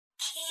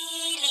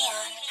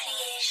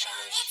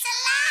It's a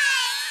lie.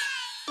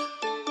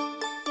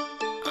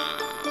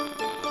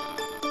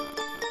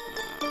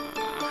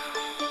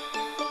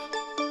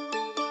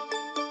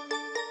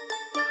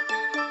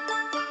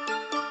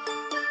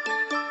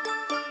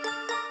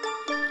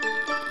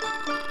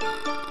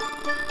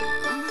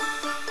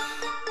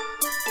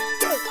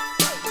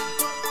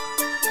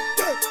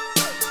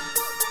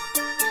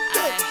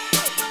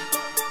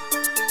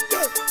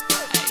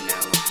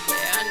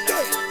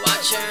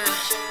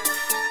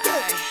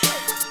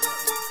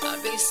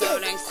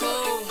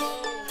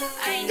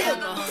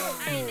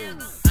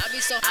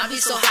 I be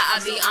so hot,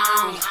 I be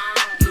on.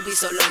 You be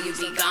so low, you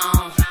be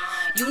gone.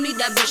 You need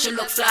that bitch to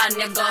look fly,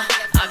 nigga.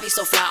 I be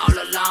so fly all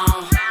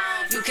alone.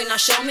 You cannot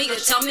show me or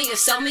tell me or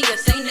sell me a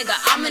thing, nigga.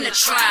 I'm in a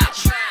trap.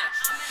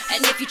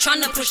 And if you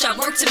tryna push that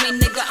work to me,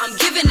 nigga, I'm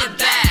giving it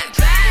back.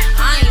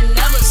 I ain't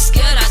never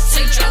scared, I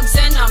take drugs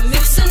and I'm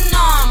mixing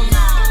them.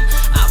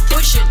 I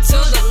push it to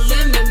the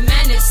limit,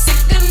 man, it's sick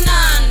to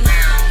none.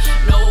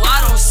 No,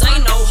 I don't say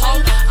no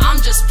hoe,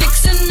 I'm just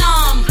fixing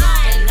them.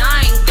 And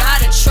I ain't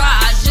gotta try,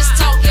 I just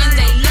talk and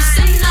they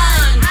listen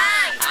none.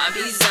 I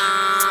be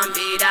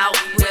zombied out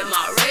with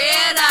my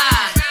red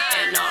eye,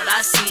 and all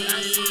I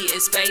see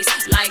is space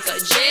like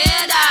a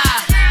Jedi.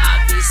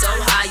 I be so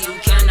high you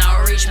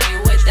cannot reach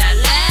me with that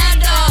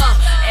ladder,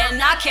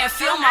 and I can't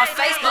feel my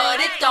face but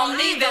it don't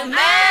even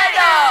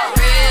matter.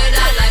 Red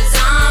eye like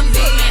zombie,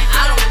 man,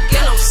 I don't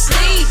get no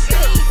sleep.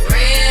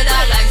 Red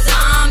eye like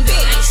zombie,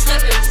 ain't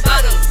sleeping for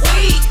the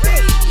week.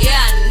 Yeah,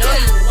 I know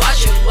you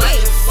watching,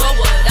 waiting for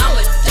what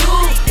I'ma do.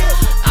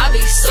 I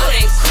be so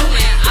damn cool,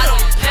 man, I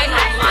don't pay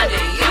no mind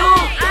to you.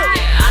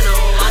 Yeah, I know,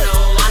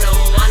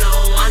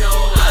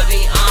 I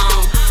be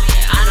on.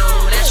 Yeah, I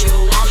know that you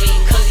want me,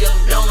 cause you're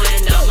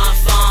blowing up my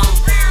phone.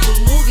 You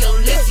move your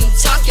lips, you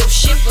talk your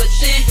shit, but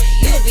then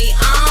you be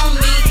on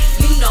me.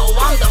 You know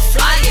I'm the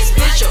flyest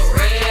bitch, a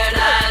red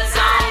eye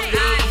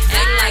zombie.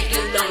 Act like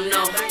you don't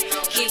know,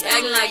 keep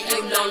acting like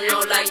you don't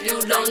know, like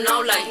you don't know,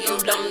 like you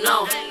don't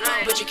know.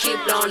 But you keep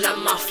blowing up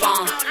my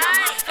phone.